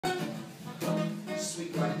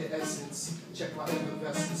the essence. Check my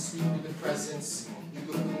effervescence, speak with the presence. You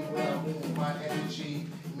can move when I move, my energy.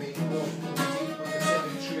 Make more move deep with the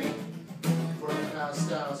cemetery. Vertical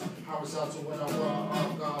styles, horizontal when I run,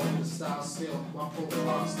 I'm gone with the style still. My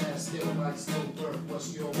profile stands still like stillbirth.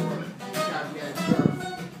 What's your worth? Caveat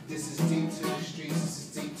birth. This is deep to the streets, this is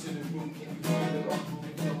deep to the root. Can you feel it or prove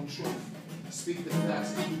it? No truth. Speak the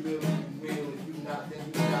facts, if you real, you real. If you not, then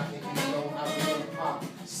you not, and you know how we don't pop.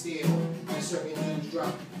 Still, when certain news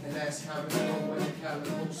drop, and that's how it go when the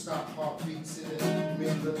calico stop. Heartbeats in the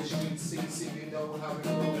middle of the street seats. If you know how it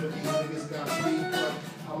go, but these niggas got beat. But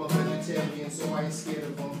I'm a vegetarian, so I ain't scared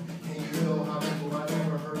of them. And you know how it go, I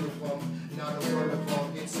never heard of them. Not a word of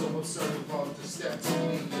them, it's so absurd of them to step to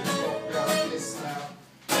me and talk about this now.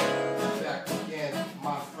 Back again,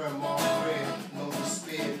 my friend, my friend. No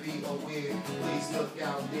despair, be aware. Please look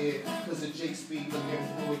out there, cause the Jakes be looking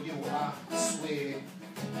for you, I swear.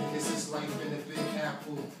 And this is life in a big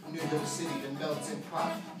apple. New York City, the melting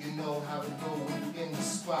pot. You know how it go when you in the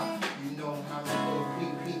spot. You know how it go.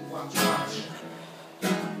 Peep, watch.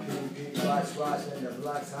 Watch, and the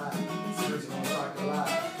block's hot. The streets gon' rock a lot.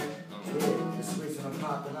 Yeah, the streets gon'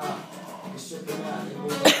 poppin' out. They stripping out, they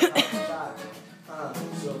moving on top of lot.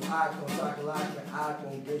 So if I gon' talk a lot, then I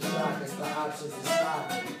gon' get shot. That's the options to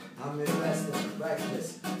stop. I'm investing,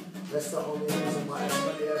 reckless. That's the only reason why it's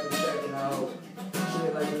money every second I hope.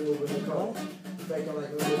 Shit like we moving the cold. Faking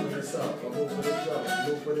like we're moving this up. I move for the joke,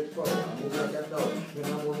 move for the pro. I move like I know. When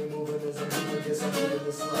I'm only moving as I'm moving this, I'm moving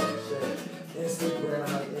this slow. Shit. Instagram,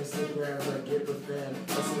 like get with them.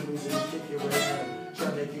 That's the reason you kick it with them.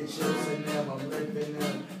 Tryna get chills in them, I'm living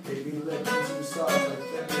them. They be living too soft,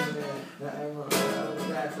 like feminine. Now I ain't gonna do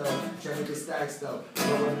that though. Tryna get stacks though.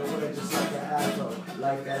 Going away just like an afro.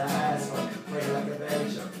 Like that asshole. Play like an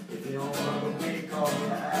angel. If you don't remember me, call me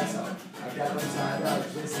an asshole. I got them tied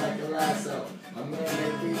up just like a lasso. My man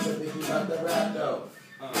made beats, I think he about to rap though.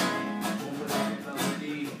 Moving like a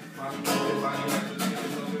melody. Mommy moving body like the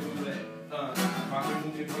niggas on the roulette. Mommy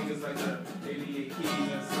moving fingers like the 88 keys.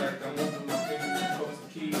 It's like I'm moving my fingers and close the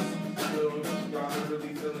keys. Y'all are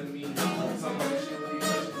really feeling me. Somebody she really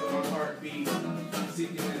touching to my heartbeat.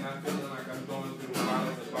 Seeking and I'm feeling like I'm going through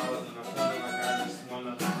bottles and bottles. And I'm feeling like I just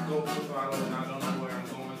wanna go through the bottle and I don't know where I'm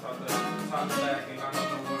going. Top to back and I don't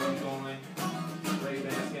know where I'm going.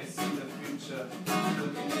 Ray-Bans can't see the future.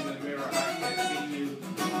 Looking in the mirror, I can't see you.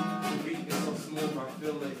 The beat is so smooth, I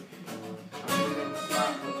feel it. I'm in the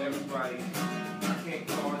spot with everybody. I can't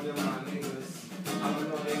call them my niggas. I don't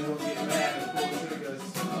know they will get mad and pull triggers.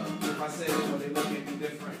 If I say it, will they look at me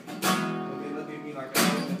different? Will they look at me like I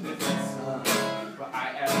know the difference? But I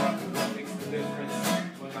add up and what makes the difference?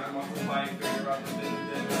 When I multiply and figure out the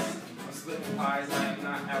difference. I'm splitting pies, I am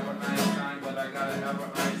not Albert Einstein, but I got an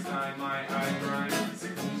Albert Einstein, my eye grind. 6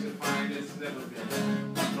 you should find it's never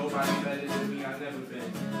been. Nobody better than me, I've never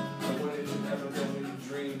been. But when did you ever go when you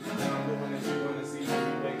dream? And I'm the one that you wanna see when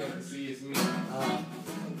you wake up and see it's me.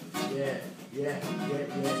 Yeah,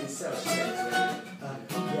 it's so strange, baby.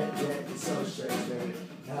 It's so strange, baby.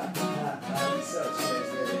 It's so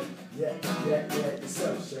strange, baby. Yeah, it's so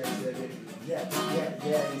strange, baby. Yeah,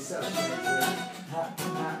 it's so strange, baby.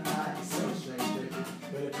 It's so strange, baby.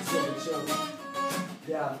 But if it's really true,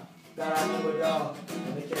 yeah, thought I knew it all.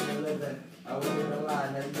 When it came to living, I wasn't in the line,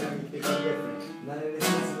 now you got me thinking different. None of this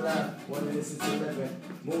is love, one of this is to living.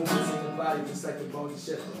 Movements in the body just like the bones are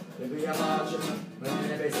shifting. Maybe I'm all tripping, maybe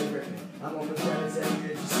they're basically ripping. I'm on the planet telling you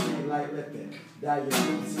that you see like lifting. Die your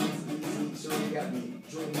easy, sure you got me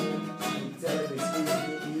dreaming. Telling me, squeeze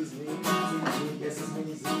me, tease me, yes it's me,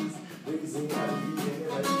 breezy, I'm reading it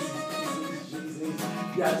like easy.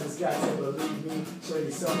 Y'all just got to believe me. Show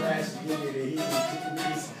you so fast, you give me the heat.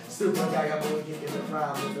 Stupid guy, I'm only kicking the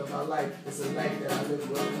prime of my life. It's a life that I live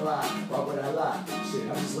with a fly. Why would I lie? Shit,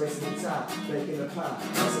 I'm just wasting the time, making the pie.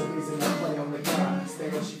 That's the reason I play on the grind. Stay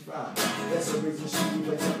when she fine. That's the reason she be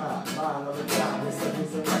with your mind all the time. That's the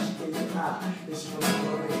reason why she gave me high. Then she from my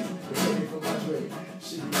Marines, they take me from my dream.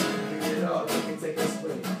 She be giving it all, they can take a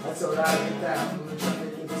spring. I told her I get down from the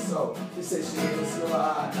traffic in the soul. She said she ain't still her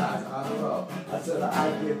eyes on the road. I told her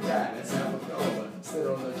I get that, that's how it go.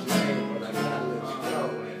 Still don't let you know, but I gotta let you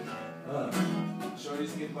know.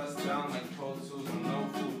 Shorties get busted down like Pro Tools and no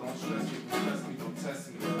food. Don't stress me, don't test me, don't test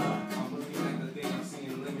me. I'm looking at the thing, I'm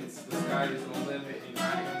seeing limits. The sky is no limit, and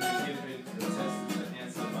I am given. The test is the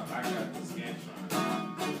answer, but I got the scantron.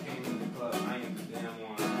 Who came in the club? I am the damn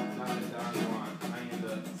one, not the Don Juan. I am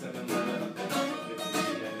the 7-letter of the alphabet,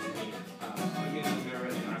 that is me. Look in the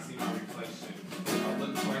mirror and I see my reflection. I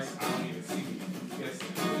look twice, I don't even see me.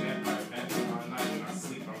 Guessing, vampire all night when I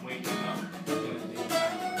sleep, I'm waking up. In the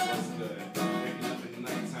daytime, what's good? Waking up in the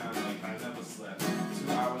nighttime like I never slept.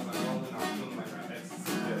 2 hours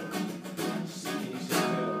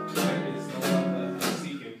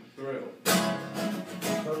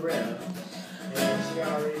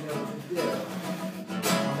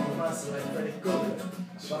cooler.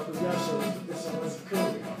 Fuck with your shows, but this one was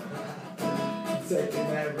cooler. Taking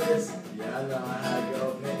that risk, yeah, I know how to go,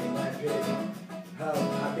 paying that bitch. Oh,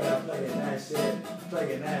 I gotta playing that shit, yes, I'm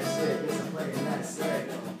playing that shit.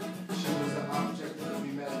 She was an object of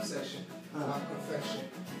every man obsession, my confession,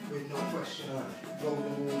 with no question.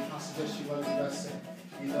 Golden rule, I suggest you learn the lesson.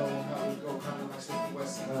 You know how we go, kinda like Smith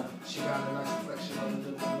Wesson. She got a nice reflection on the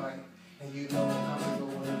little light. And you know how we go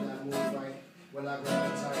when that move right. When I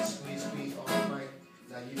grab her tight, squeeze, alright.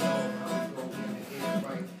 Now you know how we go when it hit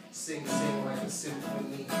right. Sing like a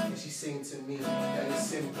symphony. And she sing to me, that is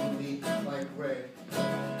simply like red.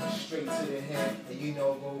 Straight to the head, and you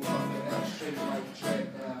know go fucking out straight like dread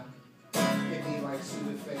now. Hit me like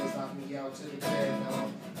Sudafeds, knock me out to the bed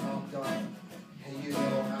now. I'm done. And you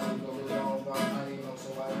know how we go along, but I ain't know, so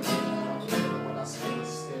I don't know what I say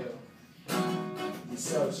still. You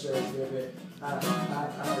so strange, baby.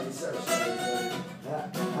 You so strange, baby.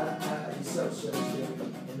 You so strange, baby.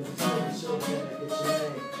 And if it's really short, then I get your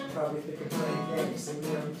name. Probably think of playing games, see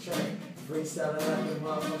me on the train. Freestyling like a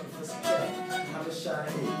motherfucker for some cake. I'm a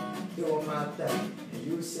shiny, doing my thing. And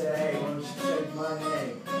you said, hey, why don't you take my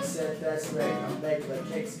name? I said, that's great, I'm baked like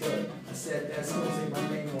cake's good. I said, that's cool, take my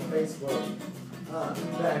name on Facebook.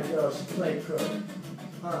 Bad girl, she play crook.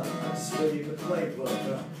 I'm just ready to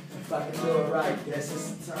playbook. If I can do it right, guess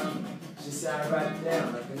it's the time. She said I write it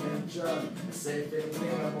down like an intro. I say if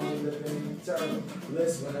anything, I'm only living eternal.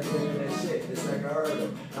 Listen, when I get in that shit, it's like a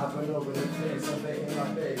hurdle. Hopping over the fence, I'm making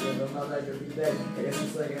my pay, living my life every day. I guess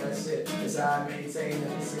it's like that shit. It's how I maintain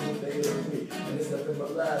every single day of the week. And it's nothing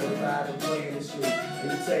but love if I have play in the street.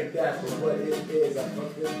 And you take that for what it is, I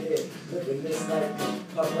fucking did. Living this life,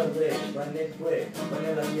 pop my leg, running quick,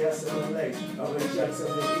 running like yes on the legs. Always jumps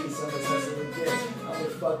on the east, I'm obsessing with gifts. I'm gonna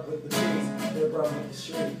fuck with the bees, they're run with the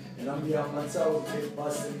street. And I'm be on my toes, big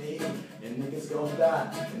bustin' the heat. And niggas gon'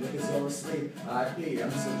 die, and niggas gon' sleep. R.I.P.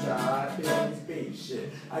 I'm so dry, R.I.P. on these beats,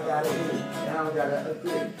 shit. I gotta eat, and I don't gotta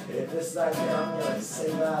agree. And if it's like that, I'm gonna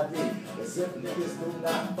say ID. Cause if niggas do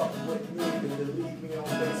not fuck with me, then delete me on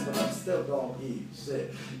Facebook, I'm still gon' eat,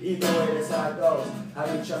 shit. Either way, that's how it goes.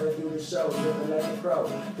 I be trying to do the show, living like a pro.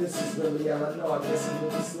 This is really all I know, I guess I'm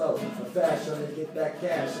moving slow. I'm fast, trying to get that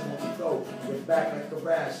cash, I'm on the go. Get back like a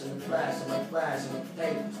rash, and a flash, I'm like flash, and the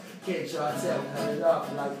tables. Can't y'all tell, cut it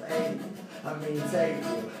off like able. I mean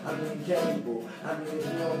table, I mean cable. I mean if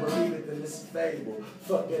you don't believe it, then it's a fable.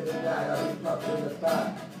 Fuck it or not, I'll be pumping the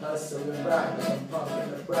pot. Hustle and rock, like I'm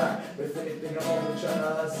pumping the rock. If anything, I'm only trying to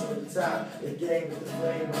hustle the top. The game with the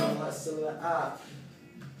flame, I'm hustling up.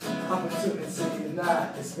 Opportunity or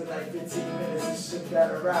not, it's been like 15 minutes, this shit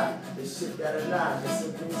gotta rock, this shit gotta knock, there's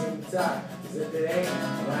some things in the top, cause if it ain't,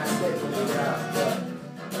 then I stay with it out,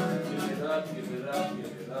 Give it up, give it up, give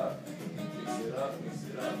it up. Mix it up, mix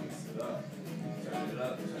it up, mix it up. Turn it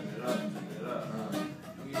up, turn it up, turn it up.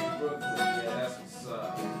 We in Brooklyn, yeah, that's what's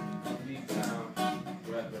up. B-Town,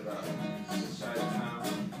 wrap it up. Chi-Town,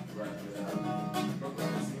 wrap it up.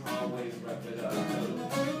 Brooklyn, see hallways, wrap it up.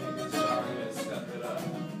 Niggas starting, step it up.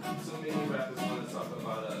 So many rappers wanna talk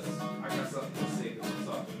about us. I got something to say because I'm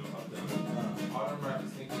talking about them. All them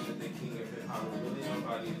rappers thinking that they king of hip hop, but really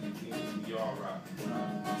nobody is the king. We all rock.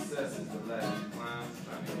 Success is the ladder you climb,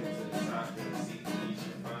 trying to get to the top of the seat that you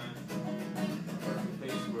should find. A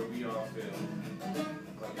place where we all feel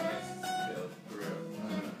like an ecstasy pill, for real.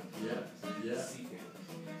 Yeah. Seeking,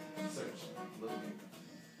 searching, looking.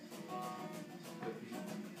 Good people.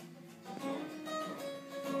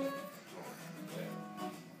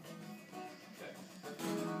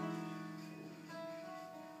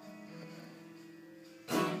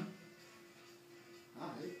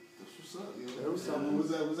 What's up,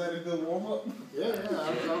 yo? Was that a good warm up? Yeah,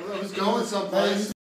 I was going someplace.